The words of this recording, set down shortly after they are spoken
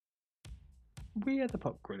We are the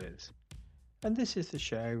Pop Grillers, and this is the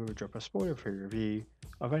show where we drop a spoiler-free review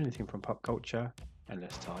of anything from pop culture in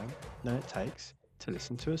less time than it takes to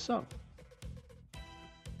listen to a song.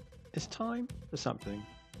 It's time for something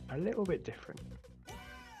a little bit different.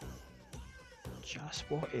 Just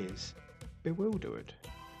what is BeWILDerwood?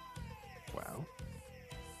 Well,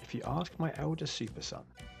 if you ask my eldest super son,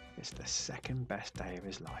 it's the second best day of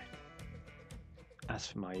his life. As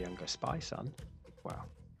for my younger spy son, well,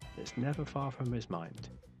 it's never far from his mind,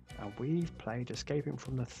 and we've played escaping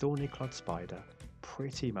from the thorny clod spider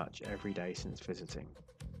pretty much every day since visiting.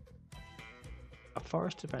 A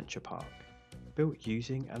forest adventure park, built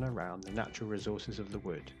using and around the natural resources of the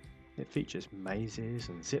wood, it features mazes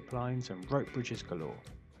and zip lines and rope bridges galore.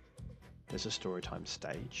 There's a storytime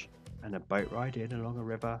stage, and a boat ride in along a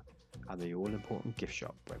river, and the all-important gift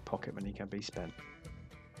shop where pocket money can be spent.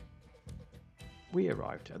 We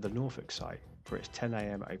arrived at the Norfolk site for its 10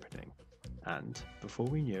 a.m. opening, and before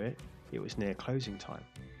we knew it, it was near closing time,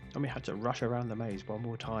 and we had to rush around the maze one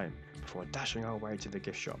more time before dashing our way to the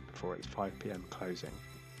gift shop before its 5 p.m. closing.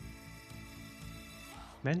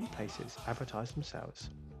 Many places advertise themselves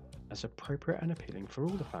as appropriate and appealing for all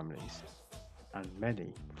the families, and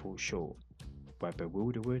many fall short, where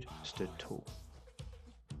BeWILDerwood stood tall.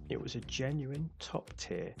 It was a genuine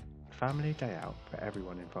top-tier family day out for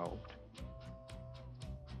everyone involved.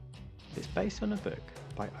 It's based on a book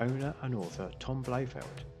by owner and author Tom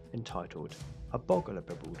Blofeld entitled A Boggle of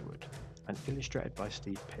BeWILDerwood and illustrated by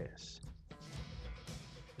Steve Pearce.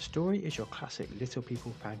 The story is your classic little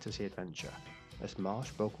people fantasy adventure as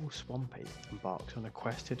Marsh Boggle Swampy embarks on a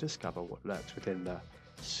quest to discover what lurks within the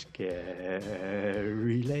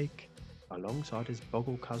scary lake alongside his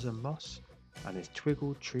Boggle cousin Moss and his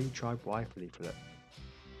Twiggle Tree Tribe wife Leaflet.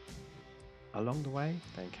 Along the way,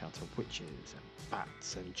 they encounter witches and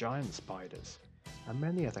bats and giant spiders, and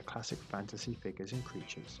many other classic fantasy figures and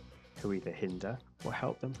creatures who either hinder or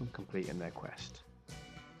help them from completing their quest.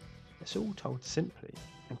 It's all told simply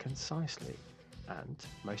and concisely, and,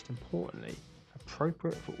 most importantly,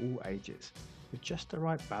 appropriate for all ages, with just the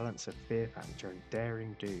right balance of fear factor and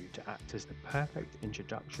daring do to act as the perfect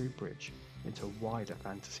introductory bridge into wider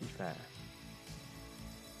fantasy fare.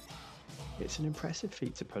 It's an impressive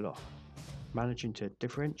feat to pull off, managing to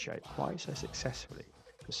differentiate quite so successfully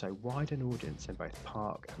for so wide an audience in both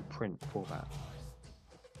park and print format.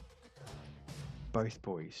 Both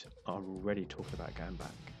boys are already talking about going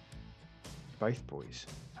back. Both boys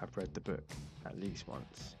have read the book at least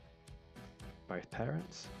once. Both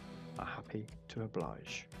parents are happy to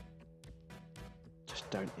oblige. Just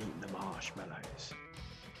don't eat the marshmallows.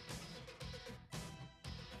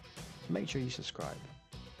 Make sure you subscribe,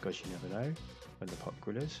 because you never know when the pop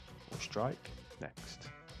grillers will strike next.